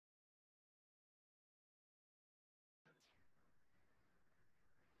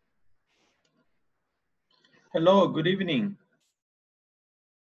Hello, good evening.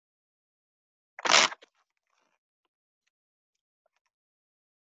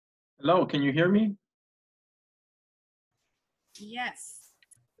 Hello, can you hear me? Yes.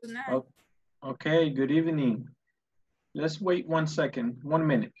 Good night. Oh, okay, good evening. Let's wait 1 second, 1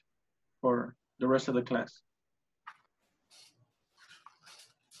 minute for the rest of the class.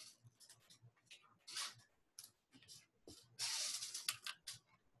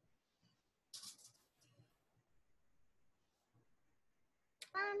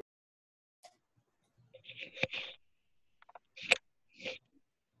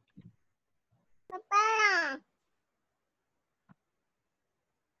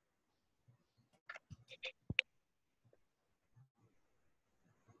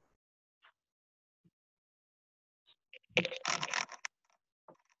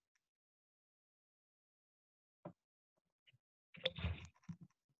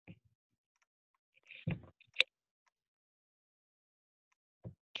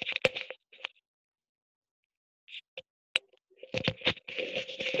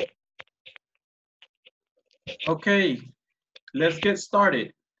 Okay, let's get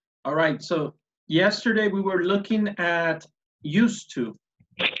started. All right, so yesterday we were looking at used to,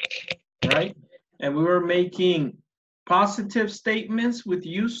 right? And we were making positive statements with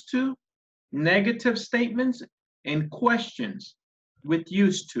used to, negative statements, and questions with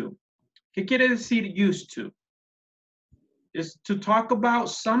used to. ¿Qué quiere decir used to? Is to talk about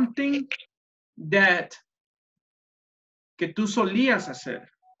something that que tú solías hacer,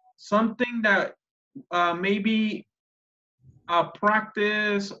 something that maybe a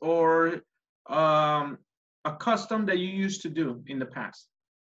practice or a custom that you used to do in the past.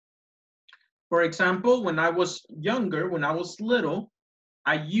 For example, when I was younger, when I was little,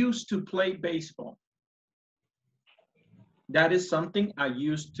 I used to play baseball. That is something I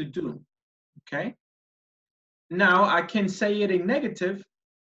used to do, okay? Now I can say it in negative.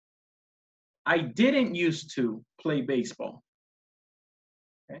 I didn't used to play baseball,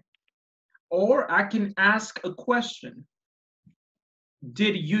 okay? Or I can ask a question.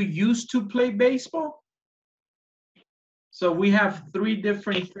 Did you used to play baseball? So we have three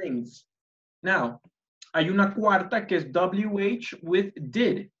different things. Now, hay una cuarta que es WH with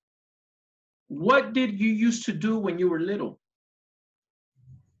did. What did you used to do when you were little?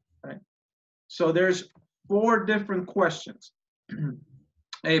 Right. So there's four different questions.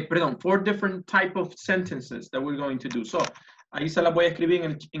 Four different type of sentences that we're going to do. So, ahí se la voy a escribir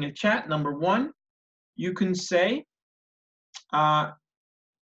en el chat. Number one, you can say, I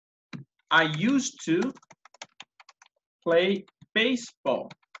used to play baseball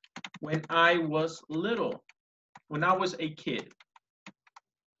when I was little, when I was a kid.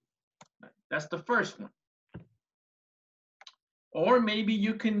 That's the first one. Or maybe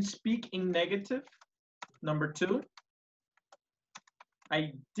you can speak in negative. Number two,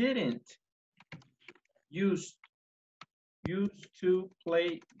 I didn't used to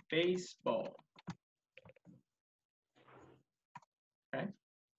play baseball. Okay.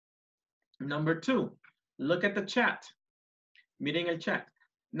 Number two, look at the chat. Miren el chat.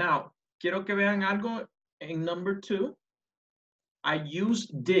 Now, quiero que vean algo en number two. I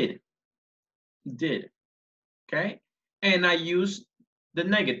used did. Okay. And I used the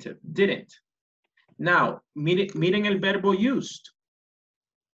negative, didn't. Now, miren el verbo used.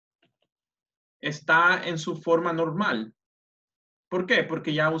 Está en su forma normal. ¿Por qué?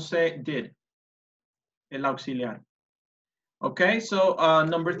 Porque ya usé did, el auxiliar. Okay, so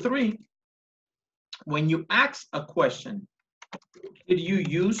number three, when you ask a question, did you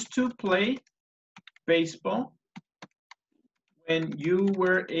used to play baseball when you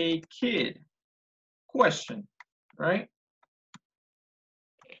were a kid? Question, right?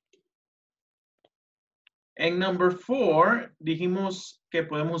 And number four, dijimos que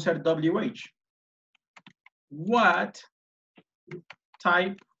podemos usar WH. What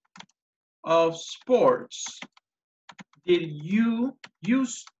type of sports did you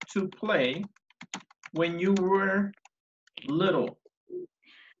used to play when you were little?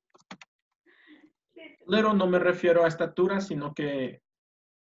 Little no me refiero a estatura, sino que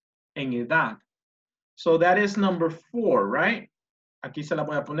en edad. So that is number four, right? Aquí se la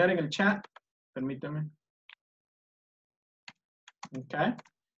voy a poner en el chat. Permíteme. Okay.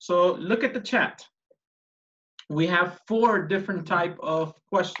 So look at the chat. We have four different type of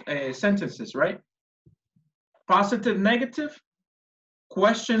sentences, right? Positive, negative,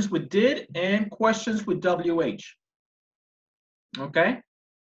 questions with did, and questions with WH. Okay.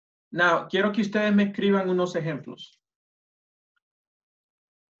 Now, quiero que ustedes me escriban unos ejemplos.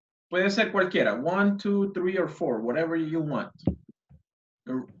 Puede ser cualquiera, 1, 2, 3, or 4, whatever you want,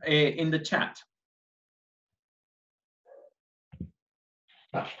 in the chat.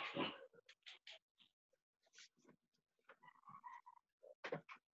 Okay.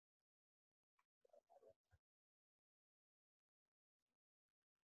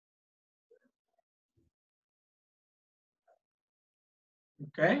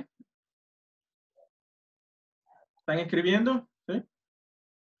 ¿Están escribiendo? ¿Sí?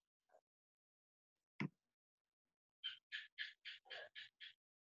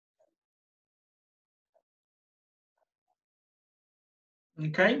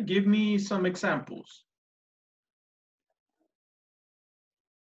 Okay, give me some examples.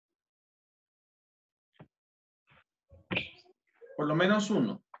 Por lo menos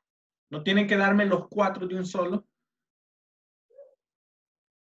uno. No tienen que darme los 4 de un solo.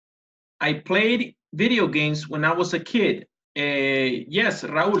 I played video games when I was a kid. Yes,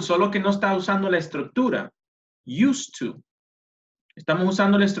 Raúl, solo que no está usando la estructura. Used to. Estamos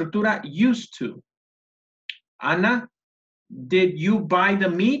usando la estructura used to. Ana, did you buy the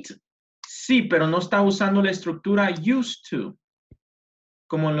meat? Sí, pero no está usando la estructura used to.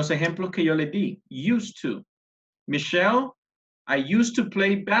 Como en los ejemplos que yo le di. Used to. Michelle, I used to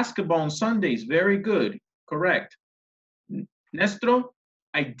play basketball on Sundays. Very good. Correct. Nestro,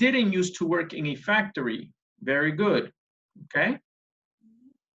 I didn't used to work in a factory. Very good. Okay.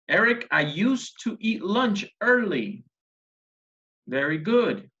 Eric, I used to eat lunch early. Very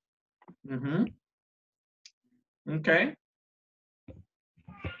good. Okay.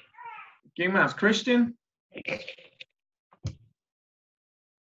 ¿Quién más? Christian?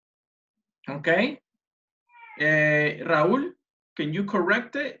 Okay. Raúl, can you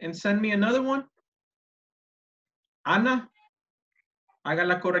correct it and send me another one? Ana, haga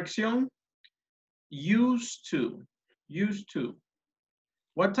la corrección. Used to. Used to.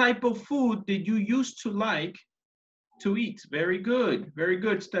 What type of food did you used to like to eat? Very good. Very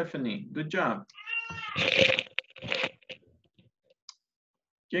good, Stephanie. Good job.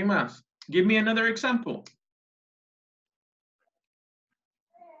 ¿Quién más? Give me another example.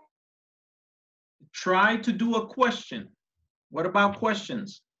 Try to do a question. What about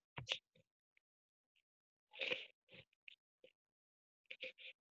questions?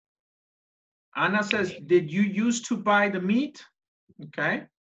 Anna says, did you used to buy the meat? Okay.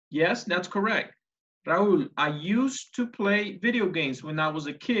 Yes, that's correct. Raul, I used to play video games when I was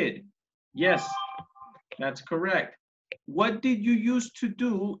a kid. Yes, that's correct. What did you used to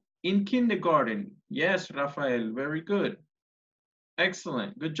do in kindergarten? Yes, Rafael, very good.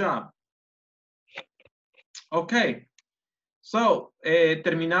 Excellent, good job. Okay, so,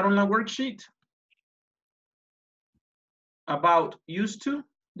 terminaron la worksheet? About used to,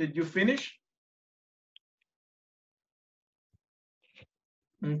 did you finish?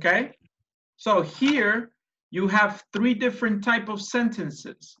 Okay, so here you have 3 different type of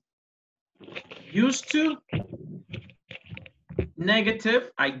sentences. Used to,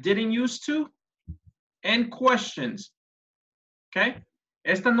 negative, I didn't used to, and questions. Okay,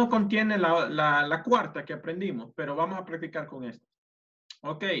 esta no contiene la cuarta que aprendimos, pero vamos a practicar con esta.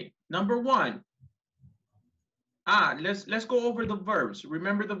 Okay, number 1. Let's go over the verbs.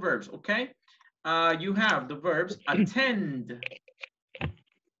 Remember the verbs, okay? You have the verbs attend,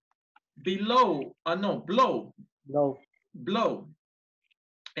 blow. Blow.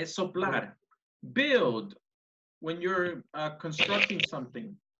 Es soplar. Build, when you're constructing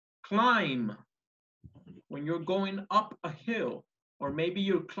something. Climb, when you're going up a hill, or maybe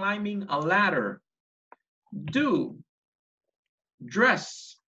you're climbing a ladder. Do,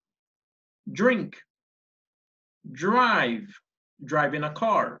 dress, drink, drive, driving a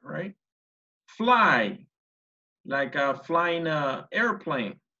car, right? Fly, like flying an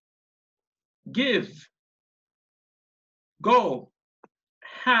airplane. Give, go,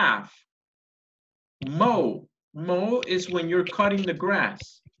 have. Mow, mow is when you're cutting the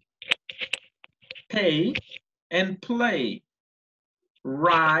grass. Pay and play.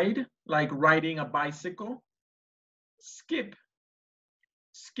 Ride, like riding a bicycle. Skip,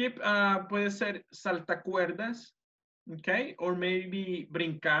 skip puede ser saltacuerdas, okay? Or maybe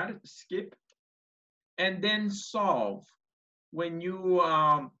brincar, skip. And then solve, when you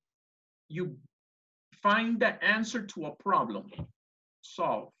find the answer to a problem.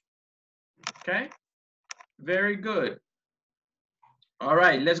 Solve, okay? Very good. All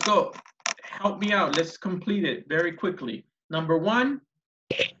right, let's go. Help me out. Let's complete it very quickly. Number 1.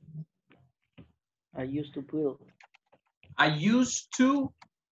 I used to build. I used to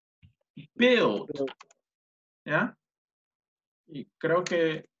build. ¿Ya? Y creo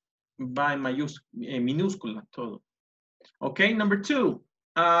que va en minúscula todo. Okay, number 2.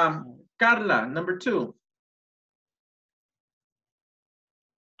 Carla, number 2.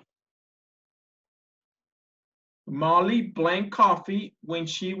 Molly blank coffee when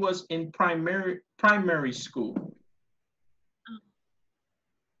she was in primary school.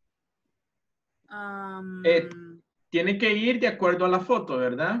 Tiene que ir de acuerdo a la foto,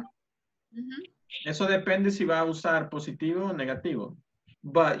 ¿verdad? Eso depende si va a usar positivo o negativo.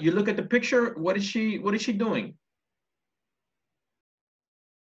 But you look at the picture, what is she doing?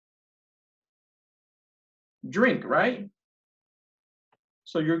 Drink, right?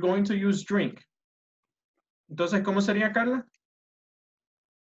 So you're going to use drink. Entonces, ¿cómo sería, Carla?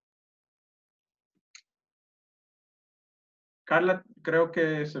 Carla, creo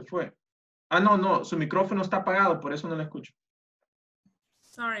que se fue. Ah, no, su micrófono está apagado, por eso no la escucho.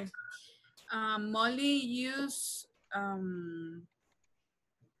 Sorry. Molly used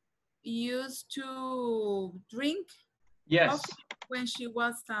to drink. Yes. When she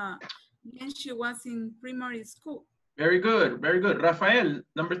was in primary school. Very good, very good. Rafael,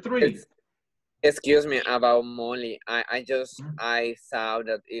 number 3. Excuse me about Molly. I thought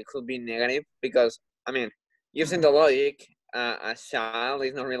that it could be negative because, I mean, using the logic, a child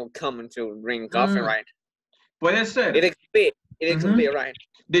is not really common to drink coffee, right? Puede ser. It could be right.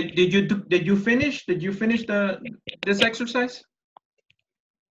 Did you finish this exercise?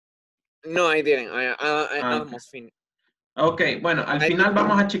 No, I didn't. I almost finished. Ok, bueno, al final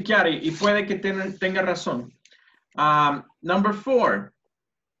vamos a chequear y puede que tenga razón. Number 4.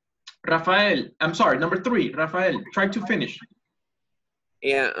 Rafael, I'm sorry, number 3. Rafael, try to finish.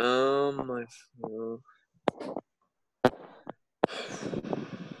 Yeah,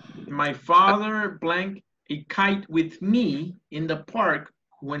 my father blank a kite with me in the park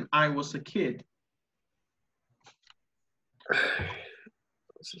when I was a kid.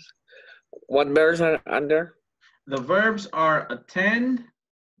 What verbs are under? The verbs are attend,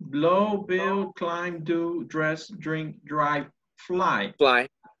 blow, build, climb, do, dress, drink, drive, fly. Fly.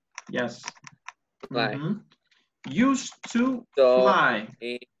 Yes. Fly. Used to fly.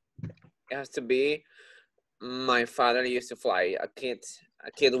 It has to be my father used to fly a kid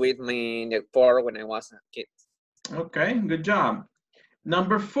with me in the park when I was a kid. Okay, good job.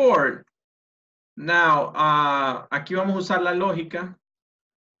 Number 4. Now, aquí vamos a usar la lógica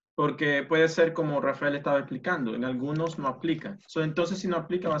porque puede ser como Rafael estaba explicando. En algunos no aplica. So, entonces, si no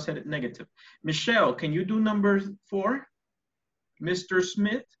aplica, va a ser negative. Michelle, can you do number 4? Mr.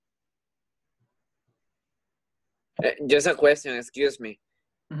 Smith? Just a question, excuse me.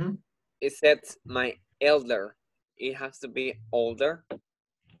 It said my elder. It has to be older.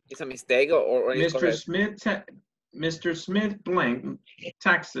 It's a mistake or Mr. Smith, Mr. Smith blank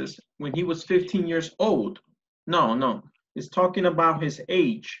taxes when he was 15 years old. No. It's talking about his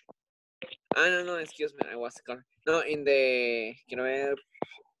age. No, excuse me. I was correct. No, in the, quiero ver,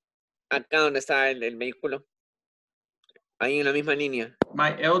 acá donde está el vehículo. Ahí en la misma línea.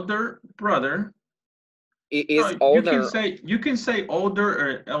 My elder brother. Is older. You can say older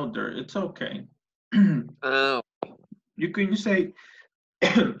or elder. It's okay. You can say,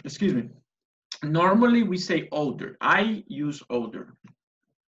 excuse me. Normally we say older. I use older.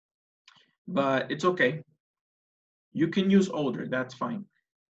 But it's okay. You can use older. That's fine.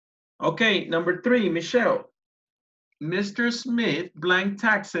 Okay, number 3, Michelle. Mr. Smith blank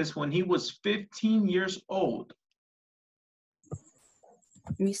taxes when he was 15 years old.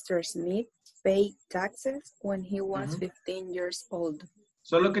 Mr. Smith paid taxes when he was 15 years old.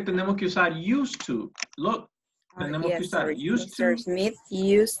 Solo que tenemos que usar used to. Look, tenemos que usar used to. Mr. Smith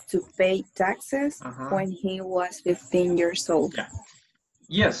used to pay taxes when he was 15 years old. Yeah.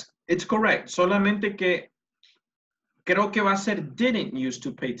 Yes, it's correct. Solamente que creo que va a ser didn't used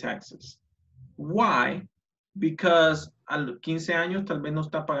to pay taxes. Why? Because a los 15 años tal vez no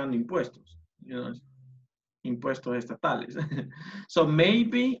está pagando impuestos. You know, impuestos estatales. So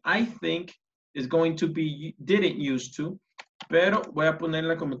maybe I think it's going to be didn't used to, pero voy a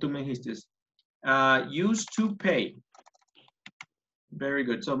ponerla como tú me dijiste. Used to pay. Very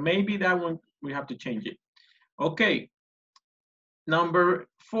good. So maybe that one we have to change it. Okay. Number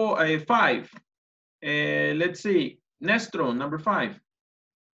 5. Let's see. Nestro, number 5.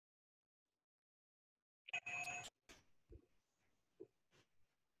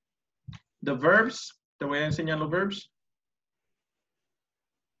 The verbs. Te voy a enseñar los verbs.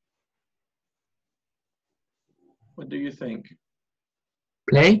 What do you think?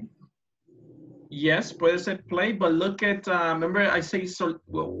 Play? Yes, puede ser play, but look at, remember I say,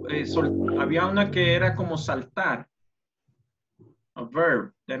 había una que era como saltar. A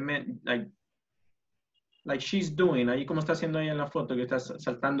verb that meant like she's doing, ahí como está haciendo ella en la foto, que está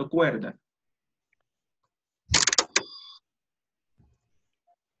saltando cuerda.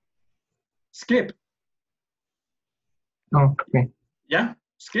 Skip. Okay. Yeah,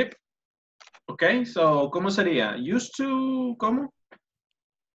 skip. Okay, so, ¿cómo sería? Used to, ¿cómo?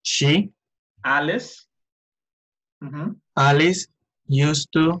 She, Alice. Mhm. Alice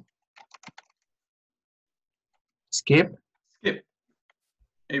used to skip Skip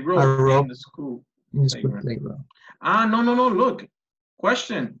a a rope in rope the school in the school playground. playground. Ah, no, no, no, look.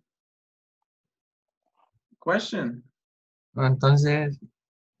 Question. Question. Entonces,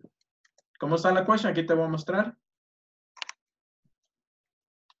 ¿Cómo está la question? Aquí te voy a mostrar.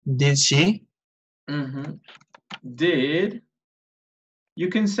 did she? Mhm. Did. You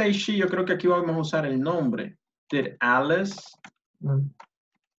can say she. Yo creo que aquí vamos a usar el nombre. Did Alice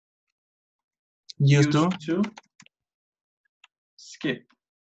Used to? skip?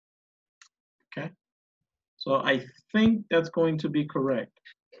 Okay. So I think that's going to be correct.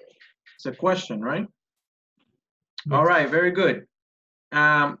 It's a question, right? Yes. All right, very good.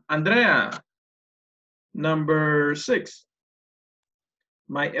 Andrea, number 6.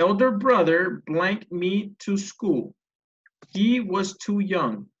 My elder brother blanked me to school. He was too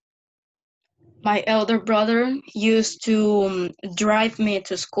young. My elder brother used to drive me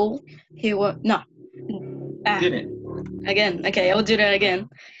to school. He was, no. Didn't. Again, okay, I'll do that again.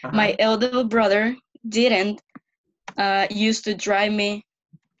 My elder brother didn't used to drive me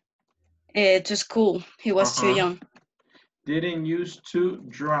to school. He was too young. Didn't used to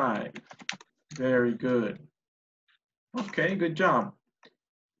drive. Very good. Okay, good job.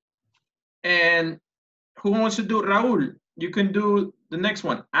 And who wants to do Raul? You can do the next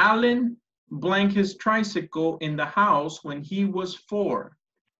one. Alan blanked his tricycle in the house when he was 4.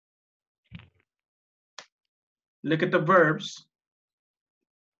 Look at the verbs.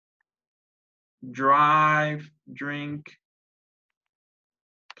 Drive, drink,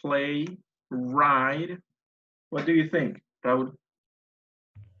 play, ride. What do you think, Raul?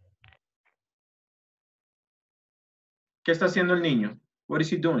 ¿Qué está haciendo el niño? What is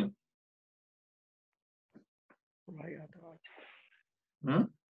he doing? ¿Mm?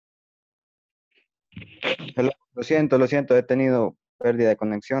 Hello, lo siento, he tenido pérdida de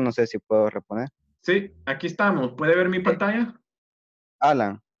conexión, no sé si puedo reponer. Sí, aquí estamos. ¿Puede ver mi pantalla?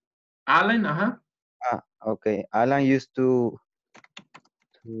 Alan. Alan, ajá. Ah, okay. Alan used to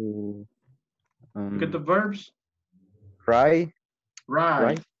Look at the verbs. Right.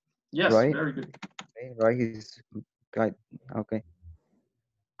 Yes, Right. very good. Okay, right is right. Okay.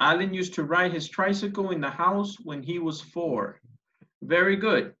 Alan used to ride his tricycle in the house when he was 4. Very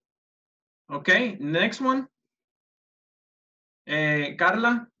good. Okay, next one.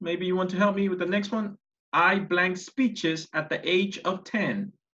 Carla, maybe you want to help me with the next one. I blank speeches at the age of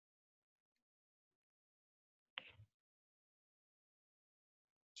 10.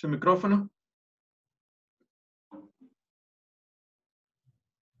 Su micrófono.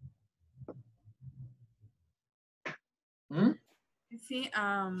 ¿Mm? Sí,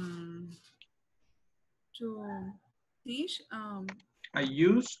 to teach, I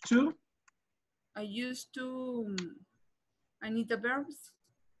used to. I need the verbs.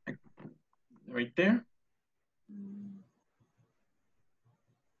 Right there.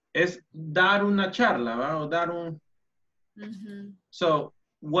 Es dar una charla, ¿va? O dar un... So,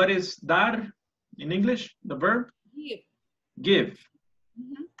 what is dar in English? The verb? Give. Give.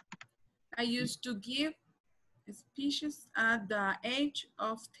 I used to give speeches at the age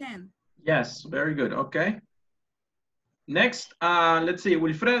of 10. Yes, very good. Okay. Next, let's see,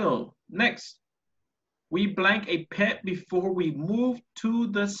 Wilfredo. Next. We blank a pet before we move to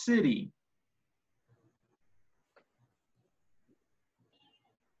the city.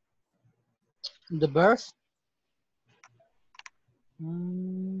 The birth.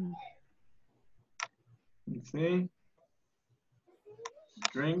 Let's see.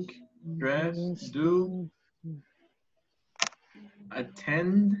 Drink, dress, do,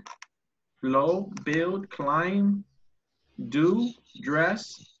 attend, flow, build, climb, do,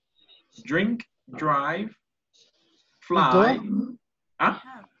 dress, drink, drive, fly. Go. Ah?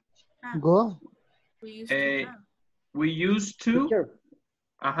 Go. We used to have. We used to. Teacher.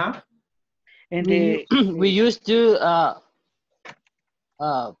 And we used to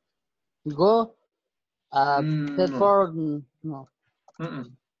go for no.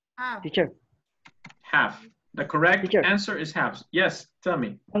 Teacher. Have. The correct Teacher. answer is have. Yes, tell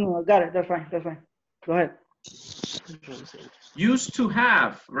me. No, I got it. That's fine. That's fine. Go ahead. Used to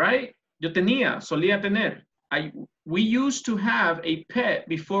have, right? Yo tenía, solía tener. We used to have a pet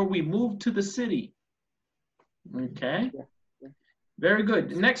before we moved to the city. Okay. Yeah. Very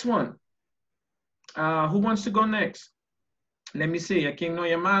good. Next one. Who wants to go next? Let me see. ¿A quién no ha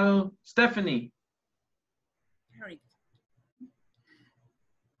llamado? Stephanie. Hurry.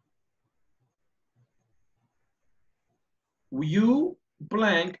 You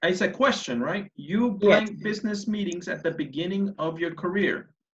blank, it's a question, right? You blank business meetings at the beginning of your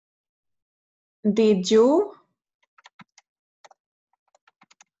career. Did you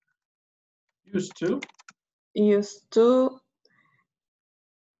Used to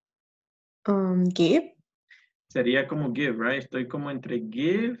give? Sería como give, right? Estoy como entre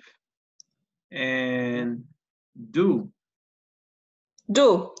give and do.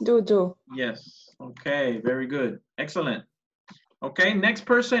 Do. Yes. Okay, very good. Excellent. Okay, next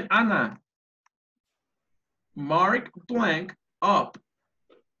person, Anna. Mark blank up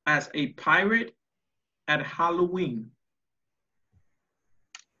as a pirate at Halloween.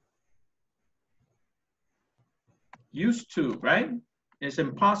 Used to, right? It's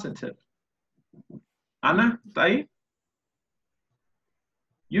in positive. Ana, ¿está ahí?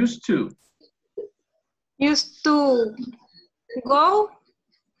 Used to. Used to go.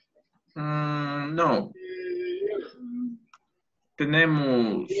 No.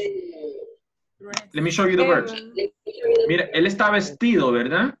 Tenemos. Let me show you the verbs. Mira, él está vestido,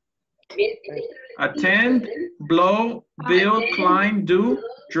 ¿verdad? Attend, blow, build, climb, do,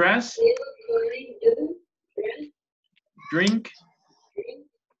 dress, drink.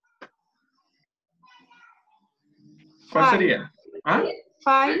 ¿Cuál sería? ¿Ah?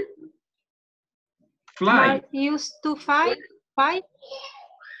 Fly. Fly. Mark used to fly. Five.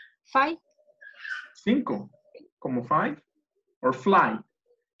 5. Como 5. Or fly.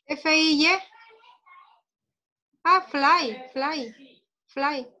 F-I-Y. Ah, fly.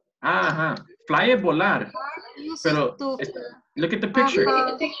 Ajá. Fly es volar. Pero, look at the picture.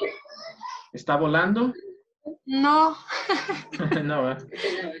 ¿Está volando? No. No.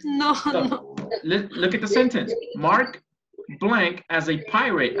 No. Look at the sentence. Mark blank as a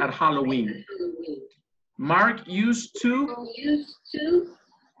pirate at Halloween. Mark used to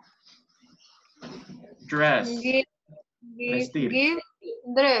dress. Vestir. Give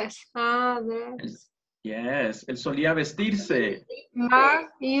dress. Dress. Yes, él solía vestirse.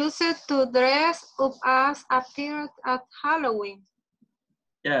 Mark used to dress up as a pirate at Halloween.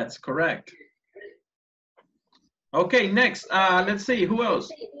 Yeah, it's correct. Okay, next, let's see, who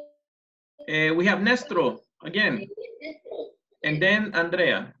else? We have Nestro, again. And then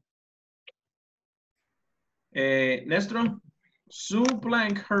Andrea. Nestro, Sue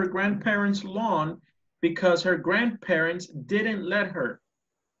blank her grandparents' lawn because her grandparents didn't let her.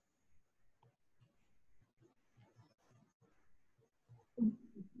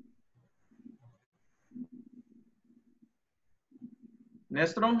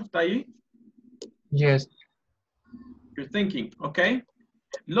 Nestro, ¿está ahí? Yes. You're thinking, okay.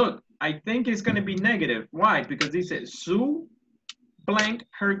 Look, I think it's going to be negative. Why? Because he said Sue blank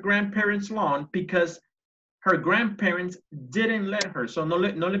her grandparents' lawn because her grandparents didn't let her. So no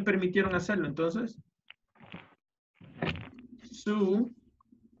le permitieron hacerlo. Entonces, Sue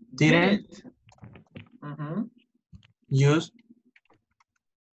didn't. Use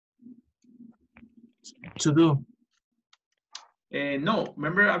to do. No,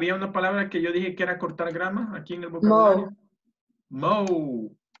 remember había una palabra que yo dije que era cortar grama aquí en el vocabulario. Mow.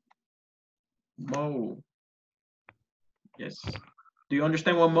 Yes. Do you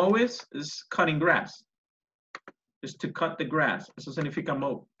understand what mow is? It's cutting grass. It's to cut the grass. Eso significa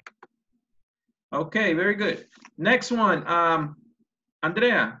mow. Okay, very good. Next one,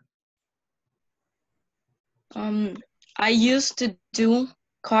 Andrea. I used to do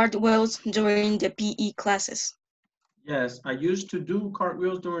cartwheels during the PE classes. Yes, I used to do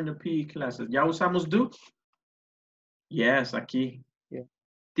cartwheels during the PE classes. ¿Ya usamos do? Yes, aquí. Yeah.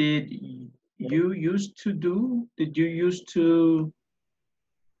 Did you used to do? Did you used to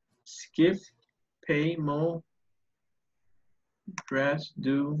skip, pay, mow, dress,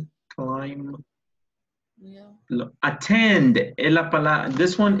 do, climb? Yeah. Attend.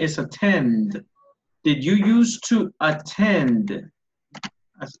 This one is attend. Did you used to attend?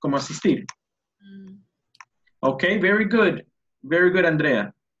 Como asistir. Okay, very good. Very good,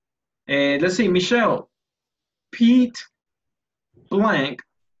 Andrea. Let's see, Michelle. Pete blank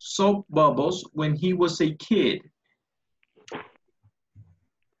soap bubbles when he was a kid.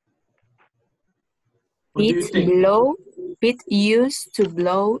 Pete used to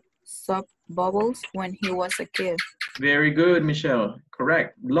blow soap bubbles when he was a kid. Very good, Michelle.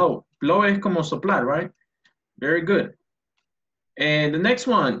 Correct. Blow. Blow es como soplar, right? Very good. And the next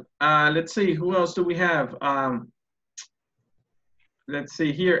one, let's see, who else do we have? Let's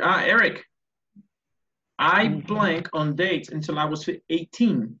see here. Eric. I blank on dates until I was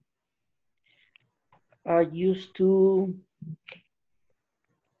 18. I used to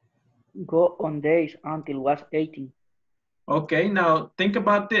go on dates until I was 18. Okay, now think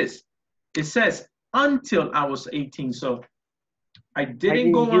about this. It says until I was 18. So I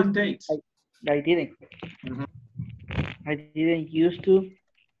didn't go on dates. I didn't. Mhm. I didn't used to.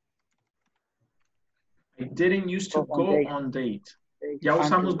 I didn't used to go on date. ¿Ya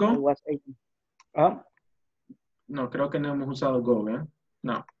usamos Until go? I was 18. No, creo que no hemos usado go, ¿eh?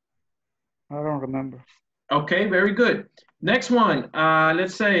 No. I don't remember. Okay, very good. Next one.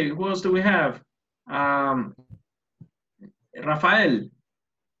 Let's say, who else do we have? Rafael.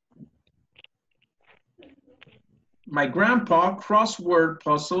 My grandpa crossword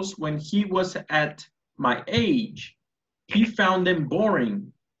puzzles when he was at my age. He found them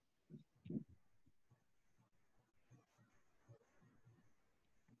boring.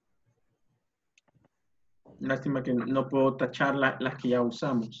 Lástima que no puedo tachar las que ya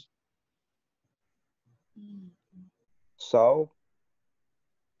usamos. So.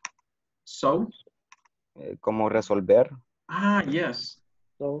 So. Como resolver. Ah, yes.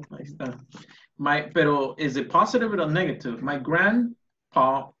 So. Ahí está. Pero is it positive or negative? My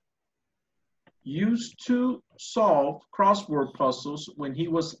grandpa used to solve crossword puzzles when he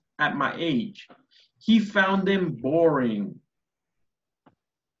was at my age. He found them boring.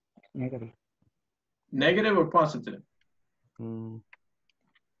 Negative. Negative or positive?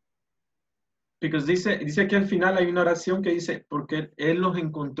 Because dice que al final hay una oración que dice, porque él los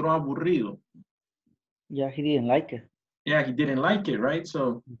encontró aburrido. Yeah, he didn't like it. Yeah, he didn't like it, right?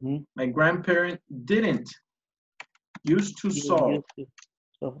 So my grandparent didn't used to solve.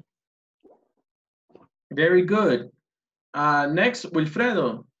 So. Very good. Next,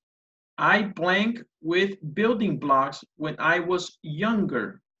 Wilfredo. I blank with building blocks when I was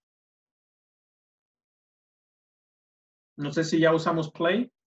younger. No sé si ya usamos play.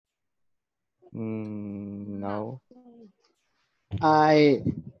 No. I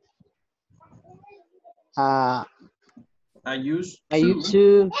used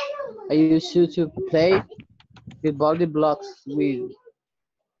to play with building blocks when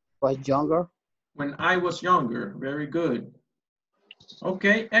I was younger. When I was younger, very good.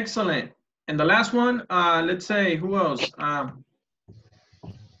 Okay, excellent. And the last one, let's say, who else?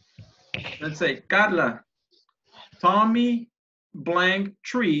 Let's say, Carla. Tommy blank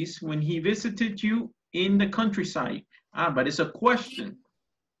trees when he visited you in the countryside. But it's a question.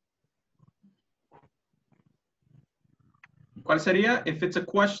 ¿Cuál sería if it's a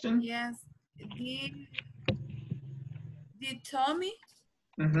question? Yes. Did Tommy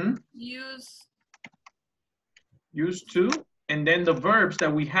used to, and then the verbs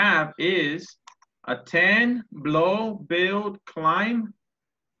that we have is attend, blow, build, climb.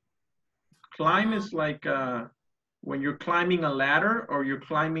 Climb is like when you're climbing a ladder or you're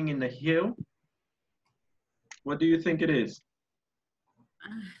climbing in the hill. What do you think it is?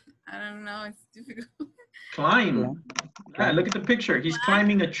 I don't know, it's difficult. Climb. Yeah, look at the picture. He's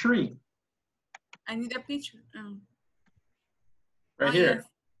climbing a tree. I need a picture. Right here.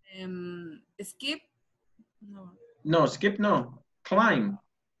 Yes. Skip? No. No, skip, no. Climb.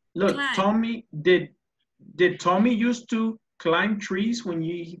 Look, Climb. Tommy, did Tommy used to climb trees when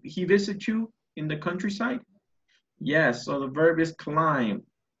he visited you in the countryside? Yes, so the verb is climb.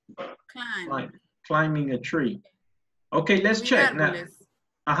 Climb. Climbing a tree. Okay, let's check now.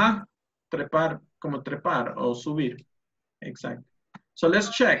 Trepar, como trepar o subir. Exacto. So let's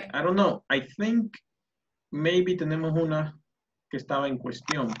check. I don't know. I think maybe tenemos una que estaba en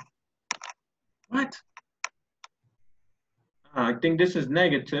cuestión. What? I think this is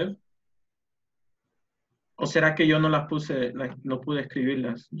negative. ¿O será que yo no las puse, no pude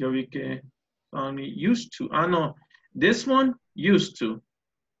escribirlas? Yo vi que used to. No. This one, used to.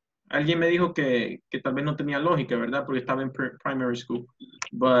 Alguien me dijo que tal vez no tenía lógica, ¿verdad? Porque estaba en primary school.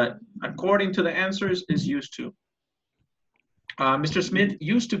 But according to the answers, it's used to. Mr. Smith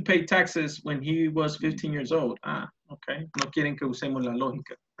used to pay taxes when he was 15 years old. Okay. No quieren que usemos la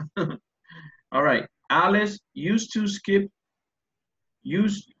lógica. All right. Alice used to skip.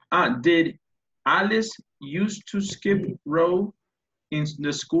 Did Alice used to skip row in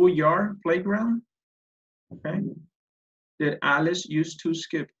the schoolyard playground? Okay. Did Alice used to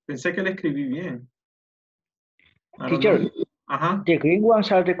skip? Pensé que le escribí bien. Teacher, the green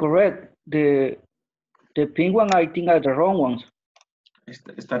ones are the correct. The pink one, I think, are the wrong ones.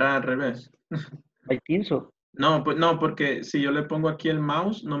 Estará al revés. I think so. No, pues no, porque si yo le pongo aquí el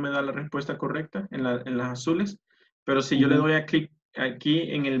mouse, no me da la respuesta correcta en las azules. Pero si yo le doy a clic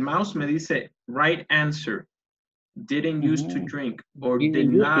aquí en el mouse, me dice right answer. Didn't used to drink or did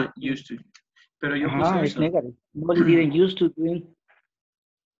not used to. Pero yo puse it's eso. negative. Nobody didn't used to drink.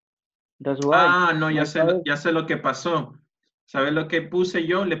 That's why. No, ya sé lo que pasó. ¿Sabes lo que puse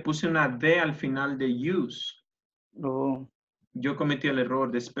yo? Le puse una D al final de use. Oh. Yo cometí el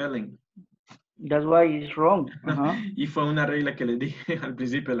error de spelling. That's why it's wrong. Y fue una regla que les dije al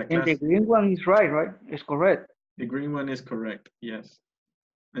principio de la And the clase. green one is right? It's correct. The green one is correct, yes.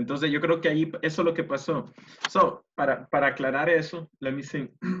 Entonces yo creo que ahí eso es lo que pasó. So, para aclarar eso, let me see.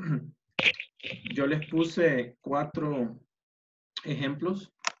 Yo les puse 4 ejemplos,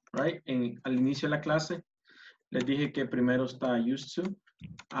 right? Al inicio de la clase, les dije que primero está used to.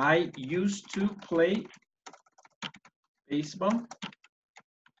 I used to play baseball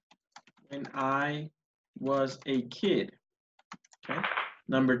when I was a kid. Okay.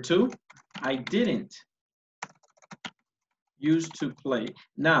 Number 2, I didn't used to play.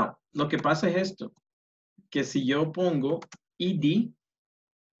 Now, lo que pasa es esto, que si yo pongo ed,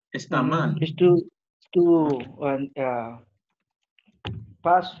 está mal. It's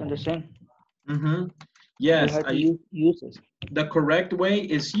past and the same. Yes, use it. The correct way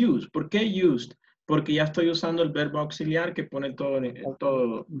is use. ¿Por qué used? Porque ya estoy usando el verbo auxiliar que pone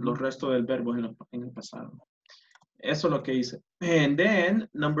todo los restos del verbo en el pasado. Eso es lo que hice. And then,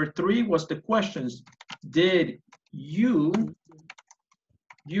 number 3 was the questions. Did you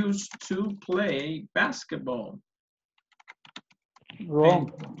used to play basketball?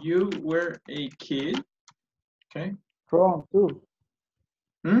 Wrong. When you were a kid. Okay. Wrong too.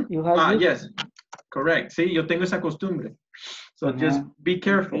 You have yes, correct. Sí, yo tengo esa costumbre. So just be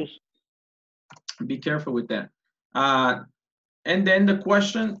careful. Be careful with that. And then the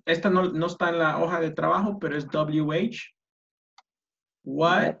question, esta no está en la hoja de trabajo, pero es WH.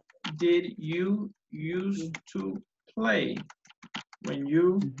 What did you used to play when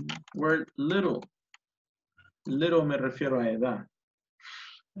you were little? Little me refiero a edad.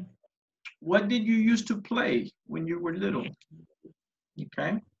 What did you used to play when you were little?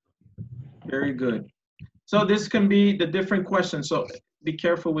 Okay, very good. So this can be the different questions. So be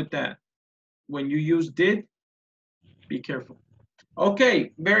careful with that. When you use did, be careful.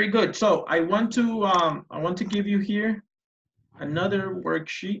 Okay, very good. So I want to give you here another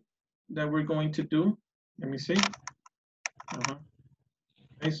worksheet that we're going to do. Let me see.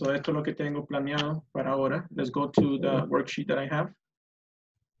 Okay, so esto es lo que tengo planeado para ahora. Let's go to the worksheet that I have.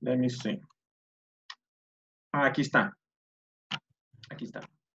 Let me see. Aquí está. Aquí está.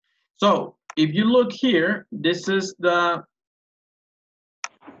 So if you look here, this is the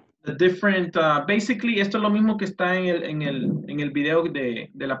different, basically esto es lo mismo que está en el video de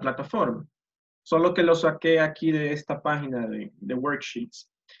la plataforma. Solo que lo saqué aquí de esta página de worksheets.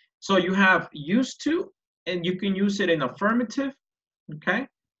 So you have used to, and you can use it in affirmative, okay?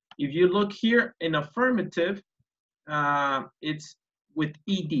 If you look here in affirmative, it's with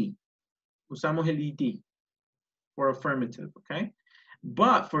ed. Usamos el ed for affirmative, okay?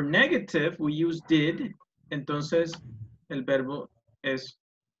 But for negative, we use did, entonces el verbo es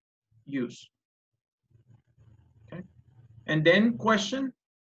use. Okay. And then question.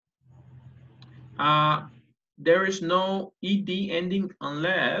 There is no ed ending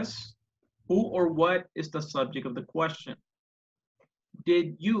unless who or what is the subject of the question.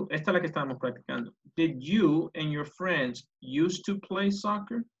 Did you, esta es la que estábamos practicando. Did you and your friends used to play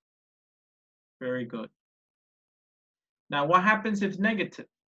soccer? Very good. Now, what happens if negative?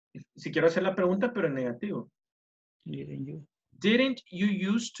 Si quiero hacer la pregunta, pero en negativo. Didn't you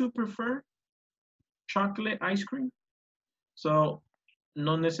used to prefer chocolate ice cream? So,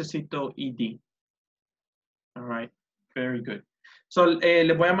 no necesito ed. All right, very good. So,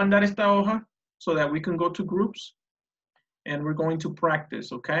 le voy a mandar esta hoja so that we can go to groups and we're going to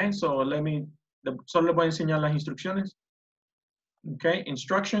practice, okay? So, solo le voy a enseñar las instrucciones. Okay,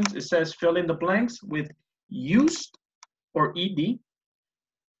 instructions, it says fill in the blanks with used or ed,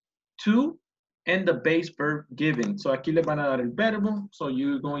 to, and the base verb given. So aquí le van a dar el verbo. So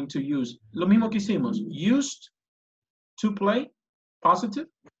you're going to use, lo mismo que hicimos, used to play, positive,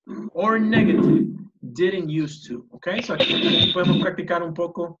 or negative, didn't used to. Okay, so aquí podemos practicar un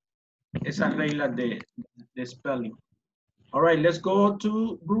poco esas reglas de spelling. All right, let's go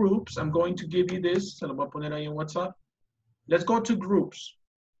to groups. I'm going to give you this. Se lo voy a poner ahí en WhatsApp. Let's go to groups.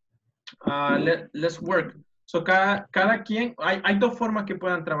 Let's work. So cada quien, hay dos formas que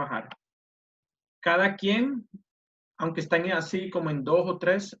puedan trabajar. Cada quien, aunque están así como en 2 o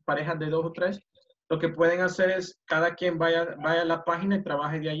 3, parejas de 2 o 3, lo que pueden hacer es cada quien vaya a la página y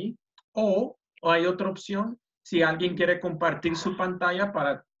trabaje de allí. O hay otra opción, si alguien quiere compartir su pantalla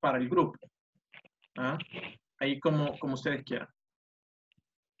para el grupo. Ahí como ustedes quieran.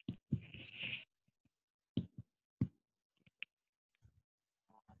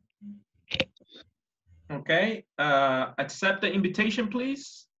 Okay, accept the invitation,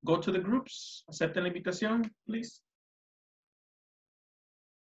 please. Go to the groups. Accept la invitación, please.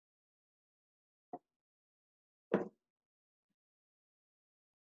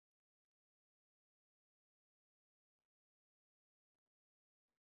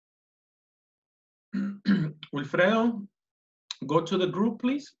 Wilfredo, go to the group,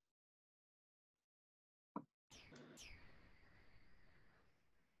 please.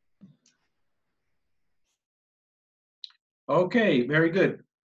 Okay, very good.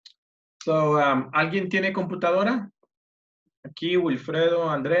 So, ¿alguien tiene computadora? Aquí, Wilfredo,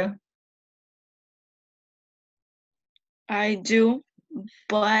 Andrea. I do,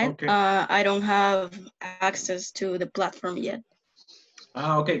 but Okay. I don't have access to the platform yet.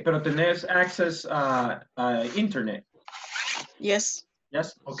 Ah, ok, pero tenés access a internet. Yes.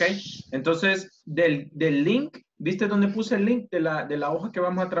 Yes, ok. Entonces, del link, ¿viste dónde puse el link de la hoja que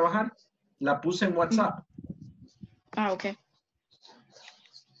vamos a trabajar? La puse en WhatsApp. Ah, ok.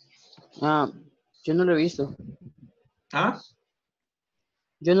 Yo no lo he visto. ¿Ah?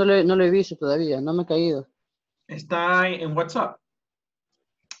 Yo no lo he visto todavía, no me he caído. Está en WhatsApp.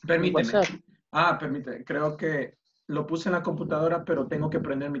 Permíteme. WhatsApp. Ah, permíteme. Creo que lo puse en la computadora, pero tengo que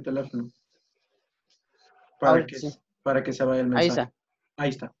prender mi teléfono. Para que se vaya el mensaje. Ahí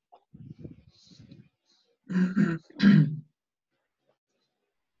está. Ahí está.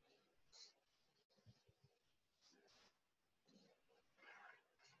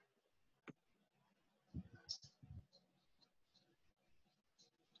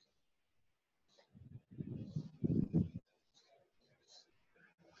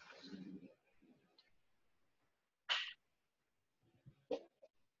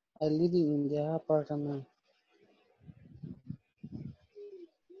 I live in the apartment.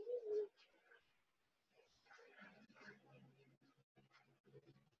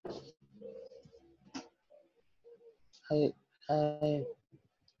 I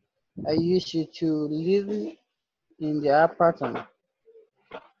used to live in the apartment.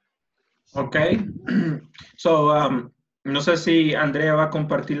 Ok. So, no sé si Andrea va a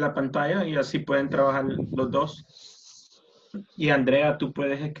compartir la pantalla y así pueden trabajar los dos. Y Andrea, tú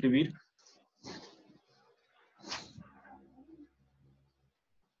puedes escribir.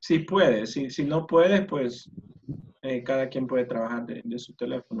 Si puedes, si no puedes, pues cada quien puede trabajar de su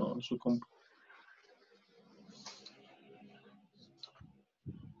teléfono o su compu.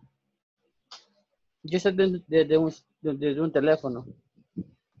 Yo estoy de un teléfono.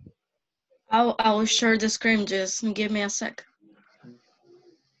 I'll share the screen, just give me a sec.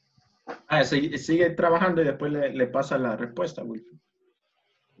 Sigue trabajando y después le pasa la respuesta, Wilfred.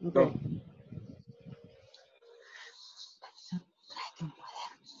 Okay.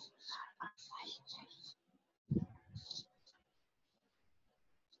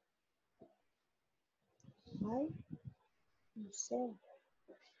 Ay, no sé.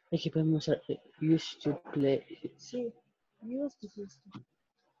 Es que podemos used to play. Sí, used to.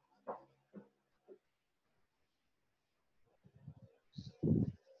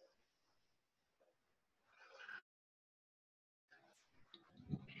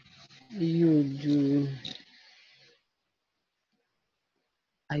 You do.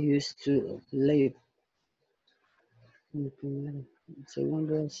 I used to live.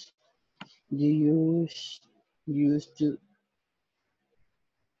 Segundo es. You used to.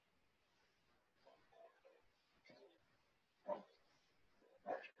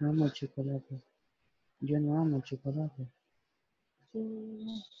 No amo chocolate. Yo no amo chocolate.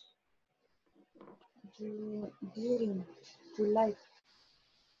 During to life.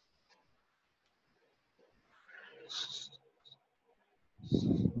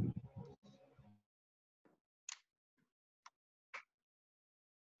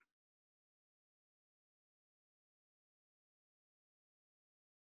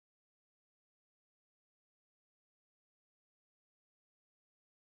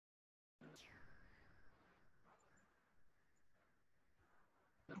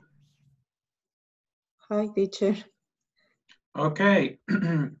 Hi, teacher. Okay.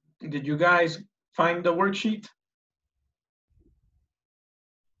 Did you guys find the worksheet?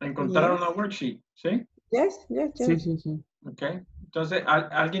 ¿Encontraron la worksheet? ¿Sí? Yes. Sí. Okay. Entonces,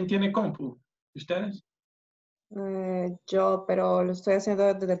 ¿alguien tiene compu? ¿Ustedes? Yo, pero lo estoy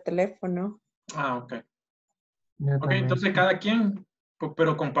haciendo desde el teléfono. Ah, ok. Yo Ok, también. entonces cada quien,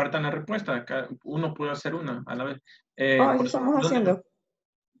 pero compartan la respuesta. Uno puede hacer una a la vez. Eso estamos haciendo.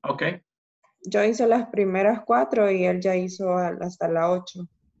 Ok. Yo hice las primeras 4 y él ya hizo hasta la 8.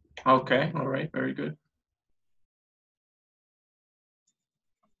 Ok, all right, very good.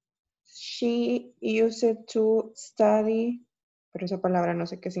 She used to study, pero esa palabra no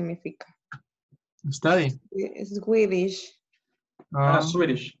sé qué significa. Study. Es Swedish.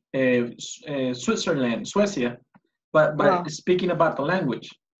 Swedish. Switzerland, Suecia. But speaking about the language.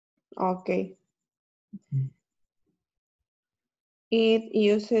 Okay. It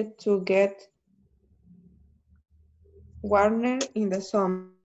used to get warmer in the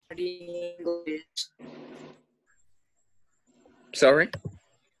summer. English. Sorry?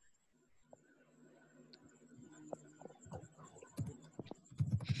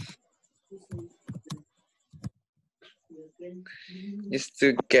 Used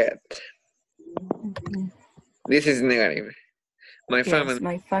to get. This is negative. My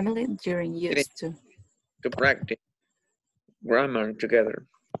family during used to practice grammar together.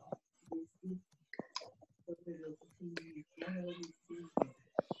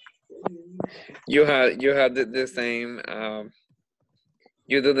 You had the same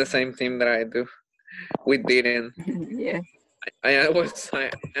you do the same thing that I do. We didn't. Yeah. I was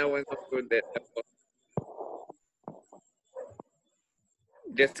not good at that.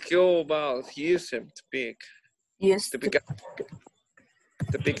 The skill about used to pick. Used to pick up.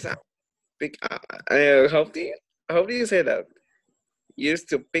 To pick up. How do you say that? Used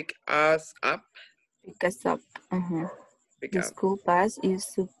to pick us up. Pick us up. Pick the up. school bus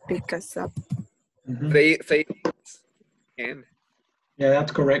used to pick us up. Say again. Yeah,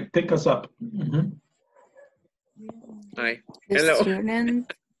 that's correct. Pick us up. Hi. The Hello.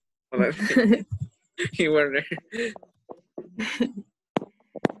 student. You were there.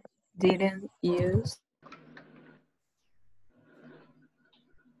 Didn't use.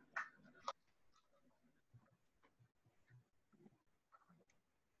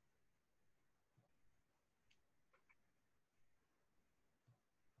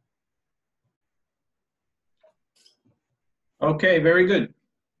 Okay, very good.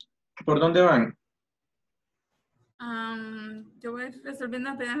 ¿Por dónde van? Yo voy resolviendo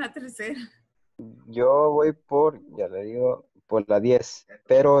apenas la tercera. Yo voy por, ya le digo, por la 10,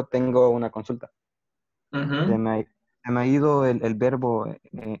 pero tengo una consulta. Se me ha ido el verbo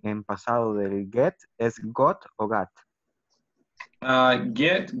en pasado del get, ¿es got o got?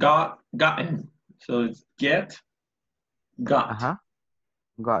 Get, got, gotten. So it's get, got. Ajá,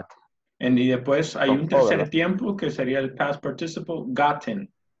 got. Y después hay un Con O, tercer ¿verdad? tiempo que sería el past participle,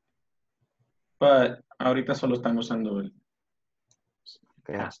 gotten. But ahorita solo están usando el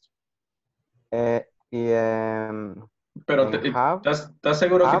past. Pero ¿estás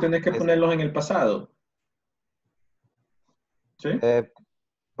seguro que tienes que ponerlos en el pasado? ¿Sí?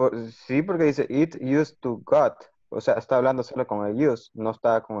 Sí, porque dice it used to got. O sea, está hablando solo con el use, no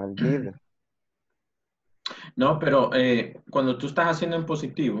está con el did. No, pero cuando tú estás haciendo en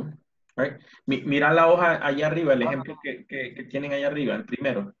positivo, right? Mira la hoja allá arriba, el ejemplo que tienen allá arriba, el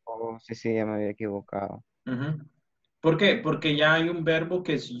primero. Oh, sí, ya me había equivocado. ¿Por qué? Porque ya hay un verbo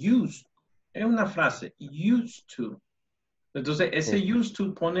que es used. Es una frase, used to. Entonces, ese used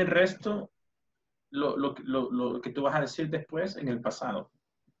to pone el resto, lo que tú vas a decir después en el pasado.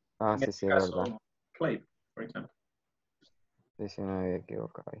 Ah, En sí, este es caso, verdad. played, por ejemplo. Sí, me había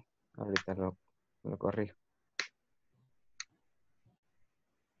equivocado ahí. Ahorita lo corrijo.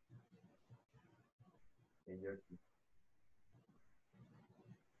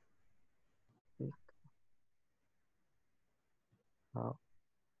 Ah.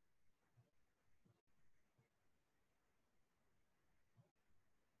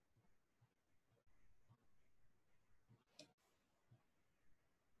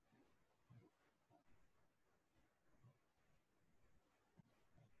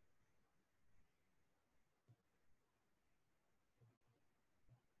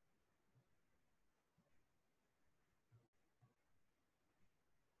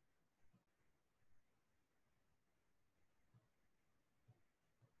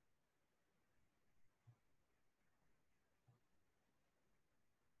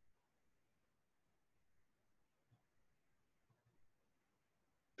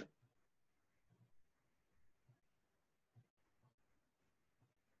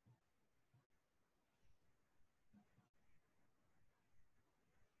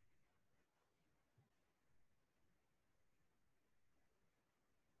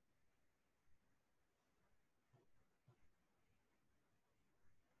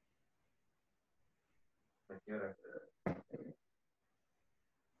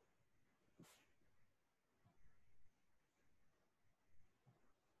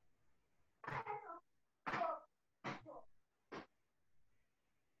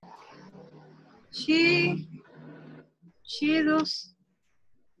 She does.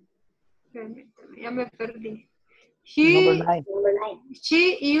 Ya me perdí. She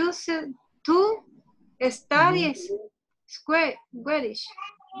used to study Swedish.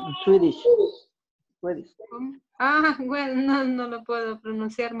 Ah, bueno, no lo puedo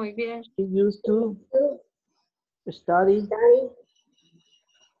pronunciar muy bien. She used to study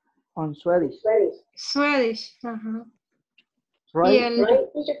on Swedish. Swedish, ajá. Right. Y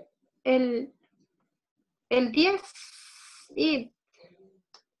el 10,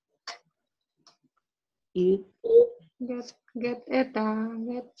 Eat. Get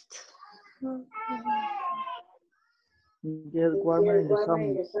Warmer in the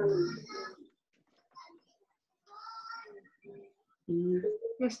summer.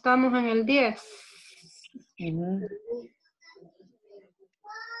 Estamos en el 10.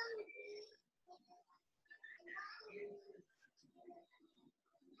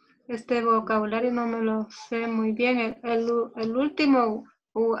 Este vocabulario no me lo sé muy bien. El último,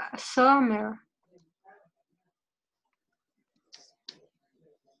 summer.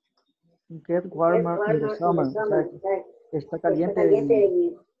 Get warmer in the summer. O sea, está caliente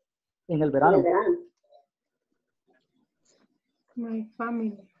en el verano. My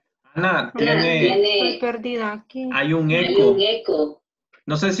family. Ana, Estoy perdida aquí. hay un eco.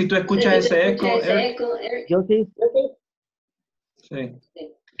 No sé si tú escuchas ese eco, Eric. Yo sí. Sí.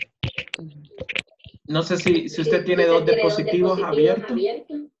 No sé si usted tiene dos dispositivos abiertos.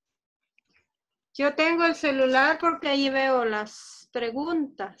 Yo tengo el celular porque ahí veo las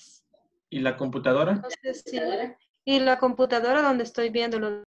preguntas. ¿Y la computadora? No sé si... Y la computadora donde estoy viendo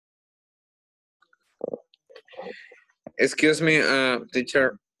los... Excuse me,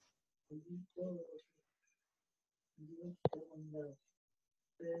 teacher.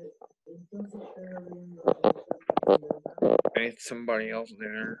 It's somebody else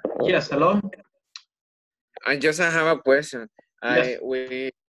there. Yes, hello? I just have a question. Yes.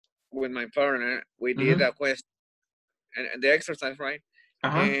 With my partner, we did a question, and the exercise, right?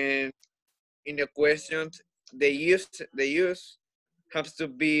 And in the questions, the use has to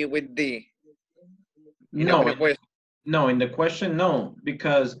be with the. No, in the question, no,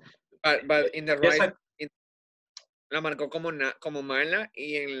 because. But in the right, la marcó como mala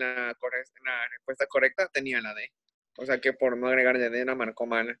y en la respuesta correcta tenía la D. O sea que por no agregar de D la marcó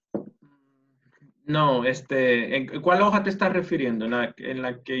mala. No, ¿en cuál hoja te estás refiriendo? ¿En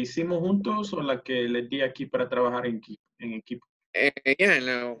la que hicimos juntos o la que les di aquí para trabajar en equipo?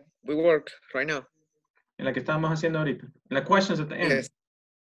 Yeah, we work right now. En la que estábamos haciendo ahorita. En la questions at the end. Yes.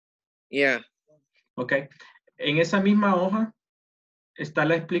 Yeah. Ok. En esa misma hoja está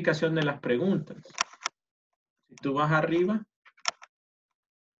la explicación de las preguntas. Si tú vas arriba,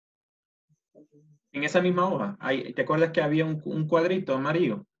 en esa misma hoja, ¿te acuerdas que había un cuadrito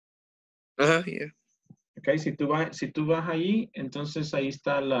amarillo? Yeah. Ok, si tú vas ahí, entonces ahí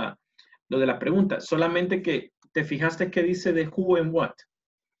está lo de la pregunta. Solamente que te fijaste que dice de who and what.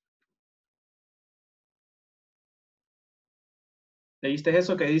 ¿Leíste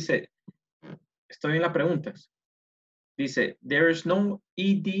eso que dice? Estoy en las preguntas. Dice, there is no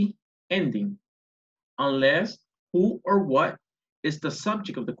ed ending unless who or what is the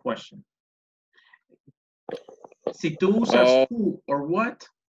subject of the question. Si tú usas who or what,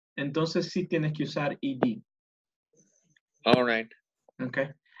 entonces sí tienes que usar ed. All right. Okay.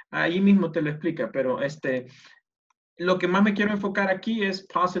 Ahí mismo te lo explica, pero lo que más me quiero enfocar aquí es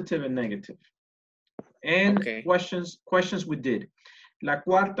positive and negative. And questions we did. La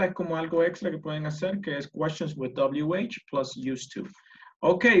cuarta es como algo extra que pueden hacer, que es questions with WH plus used to.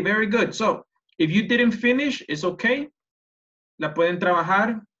 Okay, very good. So, if you didn't finish, it's okay. La pueden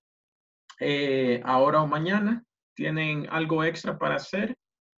trabajar ahora o mañana. Tienen algo extra para hacer.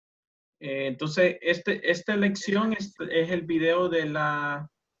 Entonces, esta lección es el video de la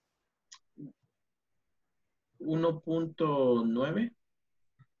 1.9,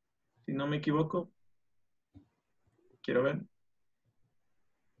 si no me equivoco. Quiero ver.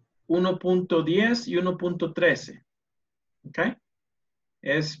 1.10 y 1.13. ¿Ok?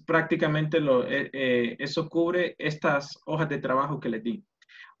 Es prácticamente eso cubre estas hojas de trabajo que les di.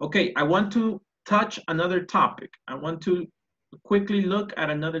 Ok, I want to touch another topic. I want to quickly look at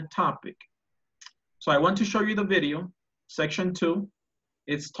another topic. So I want to show you the video, section 2.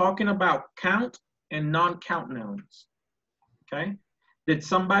 It's talking about count and non-count nouns. Okay? Did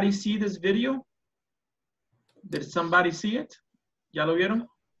somebody see this video? Did somebody see it? ¿Ya lo vieron?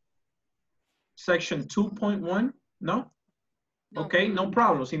 Section 2.1, ¿no? Okay, no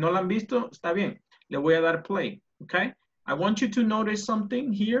problem. Si no lo han visto, está bien. Le voy a dar play, okay? I want you to notice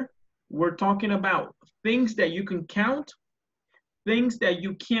something here. We're talking about things that you can count, things that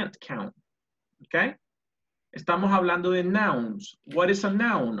you can't count, okay? Estamos hablando de nouns. What is a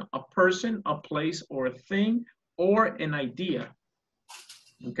noun? A person, a place, or a thing, or an idea,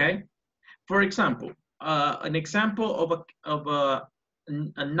 okay? For example, an example of a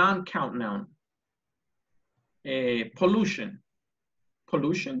non-count noun. Pollution.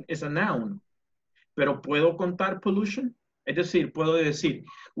 Pollution is a noun. Pero ¿puedo contar pollution? Es decir, puedo decir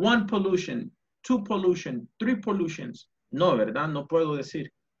one pollution, two pollution, three pollutions. No, ¿verdad? No puedo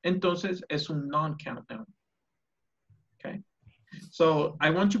decir. Entonces es un non-count noun. Okay. So I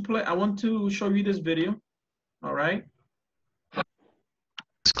want to show you this video. All right.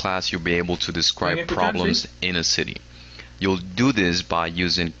 This class, you'll be able to describe problems in a city. You'll do this by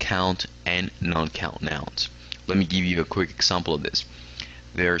using count and non-count nouns. Let me give you a quick example of this.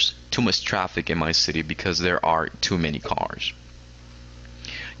 There's too much traffic in my city because there are too many cars.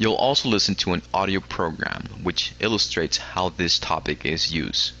 You'll also listen to an audio program which illustrates how this topic is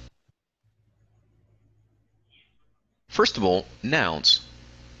used. First of all, nouns.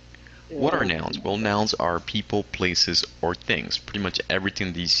 What are nouns? Well, nouns are people, places, or things. Pretty much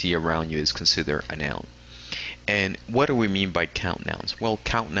everything that you see around you is considered a noun. And what do we mean by count nouns? Well,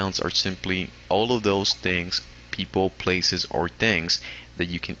 count nouns are simply all of those things, people, places, or things that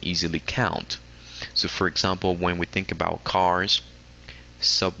you can easily count. So for example, when we think about cars,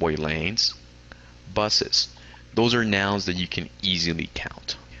 subway lanes, buses, those are nouns that you can easily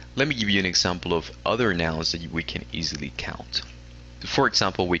count. Let me give you an example of other nouns that we can easily count. For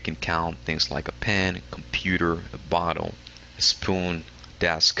example, we can count things like a pen, computer, a bottle, a spoon,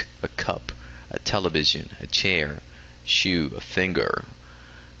 desk, a cup, a television, a chair, shoe, a finger,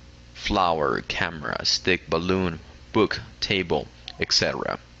 flower, camera, stick, balloon, book, table,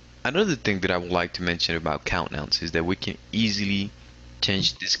 etc. Another thing that I would like to mention about count nouns is that we can easily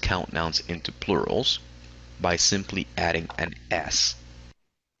change these count nouns into plurals by simply adding an S.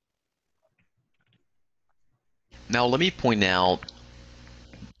 Now let me point out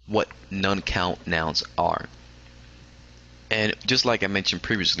what non-count nouns are. And just like I mentioned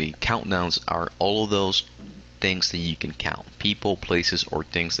previously, count nouns are all of those things that you can count. People, places, or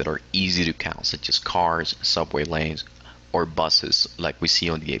things that are easy to count, such as cars, subway lanes, or buses, like we see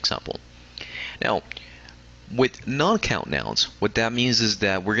on the example. Now, with non-count nouns, what that means is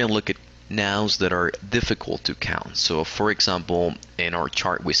that we're going to look at nouns that are difficult to count. So, for example, in our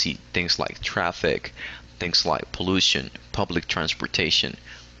chart, we see things like traffic, things like pollution, public transportation,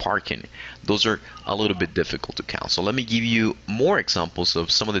 parking. Those are a little bit difficult to count. So let me give you more examples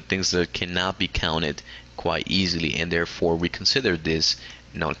of some of the things that cannot be counted quite easily, and therefore we consider this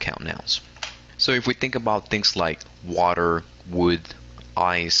non-count nouns. So if we think about things like water, wood,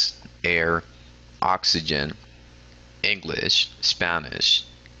 ice, air, oxygen, English, Spanish,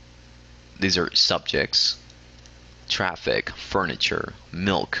 these are subjects, traffic, furniture,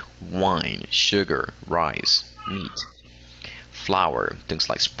 milk, wine, sugar, rice, meat, flower, things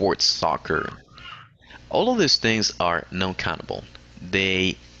like sports, soccer. All of these things are non-countable.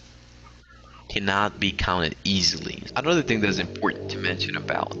 They cannot be counted easily. Another thing that is important to mention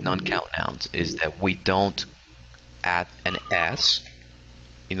about non-count nouns is that we don't add an S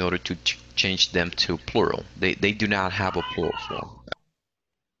in order to change them to plural. They do not have a plural form.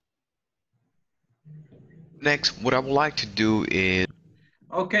 Next, what I would like to do is...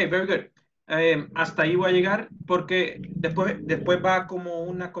 Okay, very good. Hasta ahí voy a llegar porque después va como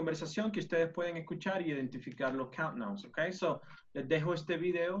una conversación que ustedes pueden escuchar y identificar los count nouns, okay? So, les dejo este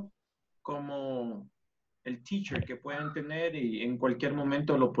video como el teacher que pueden tener y en cualquier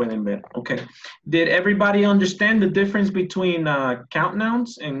momento lo pueden ver, okay? Did everybody understand the difference between count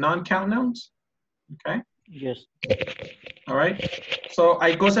nouns and non-count nouns? Okay? Yes. All right. So,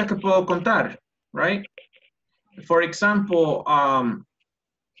 hay cosas que puedo contar, right? For example,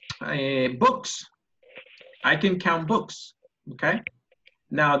 books. I can count books, okay?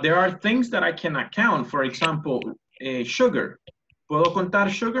 Now, there are things that I cannot count. For example, sugar. ¿Puedo contar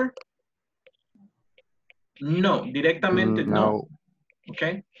sugar? No, directamente no.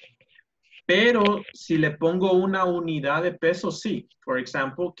 Okay? Pero si le pongo una unidad de peso, sí. For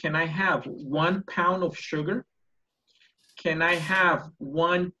example, can I have 1 pound of sugar? Can I have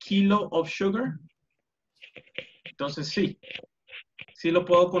 1 kilo of sugar? Entonces, sí. Sí lo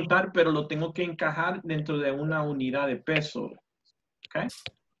puedo contar, pero lo tengo que encajar dentro de una unidad de peso. Okay?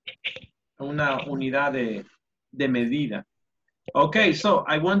 Una unidad de medida. Okay, so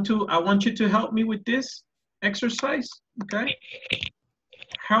I want you to help me with this exercise. Okay?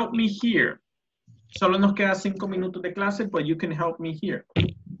 Help me here. Solo nos queda 5 minutos de clase, but you can help me here.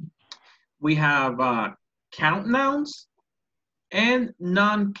 We have count nouns and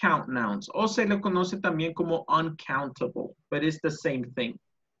non-count nouns. O se le conoce también como uncountable, but it's the same thing.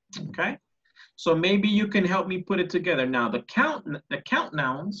 Okay? So maybe you can help me put it together. Now, the count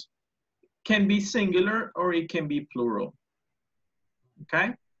nouns can be singular or it can be plural.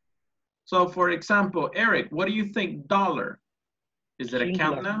 Okay? So for example, Eric, what do you think dollar? Is it a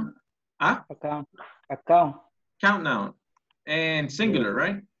count noun? Huh? Account. Count noun. And singular,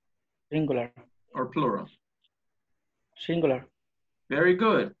 right? Singular. Or plural? Singular. Very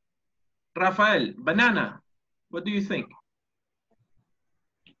good. Rafael, banana, what do you think?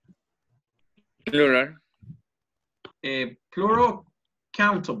 Plural. Plural,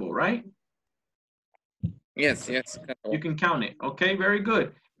 countable, right? Yes, yes. You can count it. Okay, very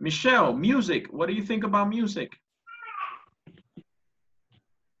good. Michelle, music. What do you think about music?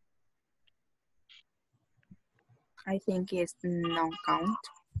 I think it's non-count.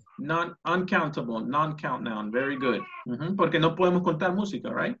 Uncountable, non-count noun. Very good. Porque no podemos contar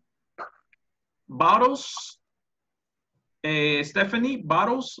música, right? Bottles. Stephanie,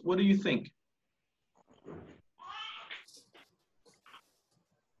 bottles, what do you think?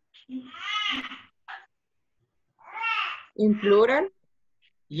 In plural?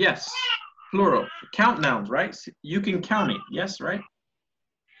 Yes, plural. Count nouns, right? You can count it. Yes, right?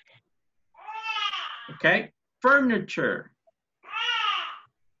 Okay. Furniture.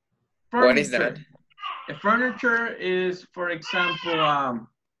 What is that? Furniture is, for example, here,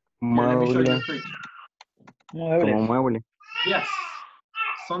 let me show you a picture. Como mueble. Yes,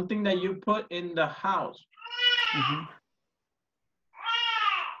 something that you put in the house.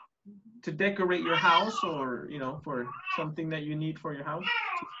 To decorate your house, or, you know, for something that you need for your house,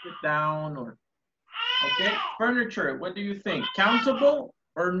 to sit down, or, okay. Furniture, what do you think? Countable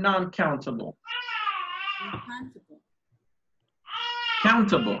or non-countable?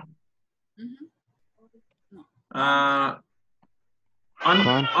 Countable.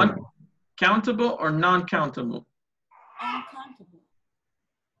 Uncountable or non-countable?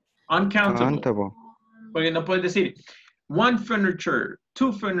 Uncountable. Porque no puedes decir one furniture,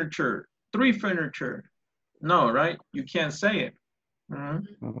 two furniture, three furniture. No, right? You can't say it.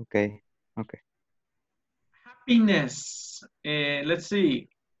 Okay. Okay. Happiness. Let's see.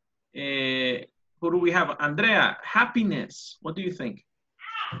 Who do we have? Andrea, happiness. What do you think?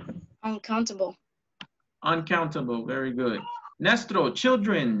 Uncountable. Uncountable. Very good. Nestro,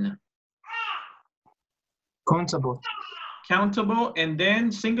 children. Countable. Countable, and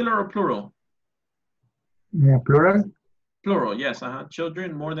then singular or plural? Yeah, plural. Plural, yes.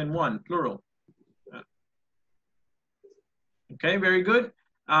 Children, more than one, plural. Okay, very good.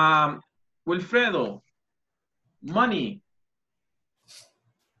 Wilfredo, money.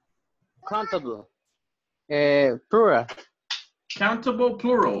 Countable. Plural. Countable,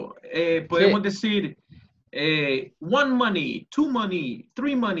 plural. Podemos decir one money, two money,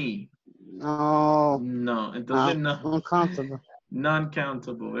 three money. No. No, entonces no. Uncountable.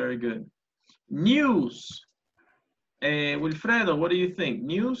 Non-countable, very good. News. Wilfredo, what do you think?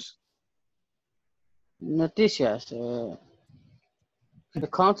 News? Noticias.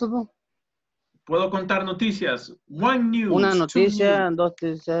 Countable. Puedo contar noticias. One news. Una noticia, two dos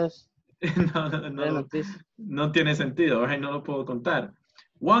noticias. No tiene sentido, right? No lo puedo contar.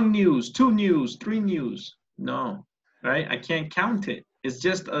 One news, two news, three news. No, right? I can't count it. It's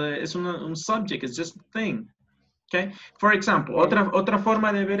just, es un subject, it's just a thing. Okay? For example, otra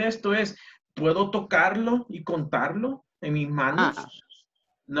forma de ver esto es, ¿puedo tocarlo y contarlo en mis manos?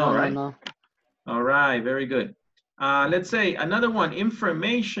 No, right? No. All right, very good. Let's say another one,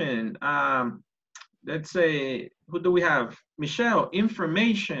 information. Let's say, who do we have? Michelle,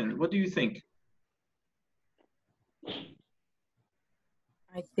 information. What do you think?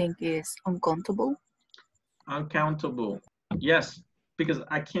 I think it's uncountable. Uncountable. Yes, because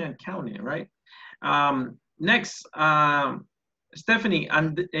I can't count it, right? Next, Stephanie,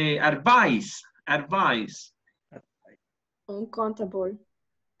 advice. Uncountable.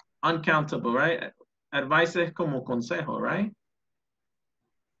 Uncountable, right? Advice es como consejo, right?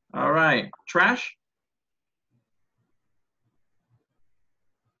 All right, trash.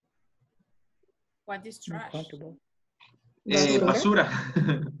 What is trash? Basura.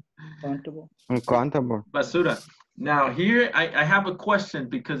 Uncountable. Basura. Now here I have a question,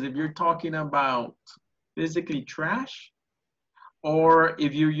 because if you're talking about physically trash, or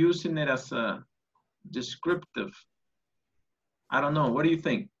if you're using it as a descriptive, I don't know. What do you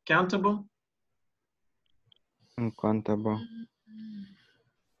think? Countable? Uncountable.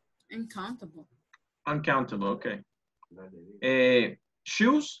 Uncountable. Uncountable, okay.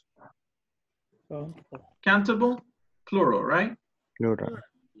 Shoes? Countable? Plural, right? Plural.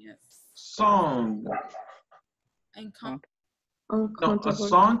 Yes. Song. No, a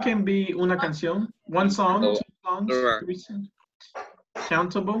song can be una canción. One song, two songs, three songs.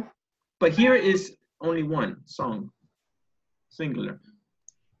 Countable. But here is only one song. Singular.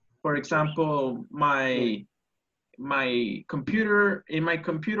 For example, in my computer,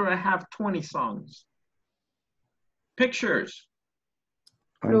 I have 20 songs. Pictures.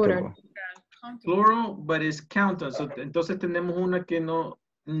 Countable. Plural, but it's countable. So, entonces tenemos una que no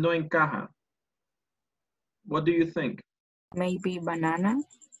encaja. What do you think? Maybe banana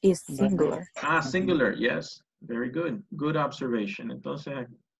is singular. Singular, yes. Very good. Good observation. Entonces,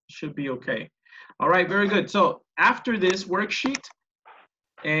 should be okay. All right, very good. So after this worksheet,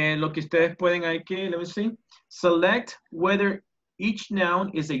 lo que ustedes pueden aquí, let me see, select whether each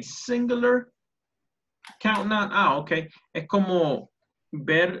noun is a singular count noun. Ah, ok. Es como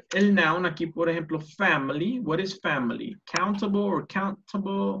ver el noun aquí, por ejemplo, family. What is family? Countable or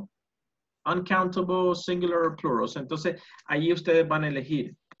countable? Uncountable, singular or plural. Entonces, ahí ustedes van a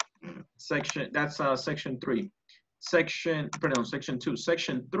elegir. Section, that's section 3. Section 2.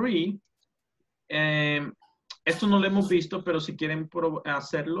 Section 3, esto no lo hemos visto, pero si quieren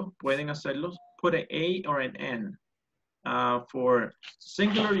hacerlo, pueden hacerlo. Put an A or an N. For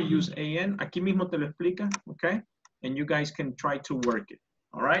singular, you use AN. Aquí mismo te lo explica, okay? And you guys can try to work it,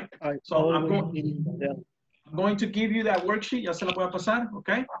 all right? So I'm going to give you that worksheet. Ya se la voy a pasar,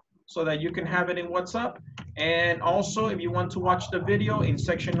 okay? So that you can have it in WhatsApp. And also, if you want to watch the video in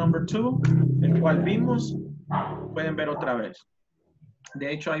section number 2, el cual vimos, pueden ver otra vez. De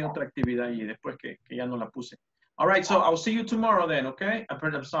hecho, hay otra actividad ahí después que ya no la puse. All right, so I'll see you tomorrow then, okay?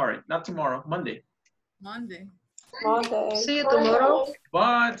 I'm sorry, not tomorrow, Monday. Monday. See you tomorrow.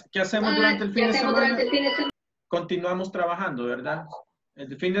 But, ¿qué hacemos durante el fin de semana? Continuamos trabajando, ¿verdad?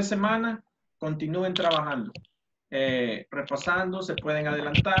 El fin de semana, continúen trabajando. Repasando, se pueden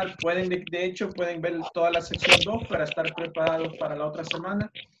adelantar, pueden, de hecho, pueden ver toda la sección 2 para estar preparados para la otra semana.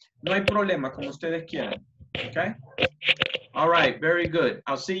 No hay problema, como ustedes quieran. Okay? All right, very good.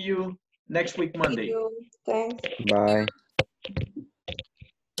 I'll see you next week, Monday. Thanks. Bye.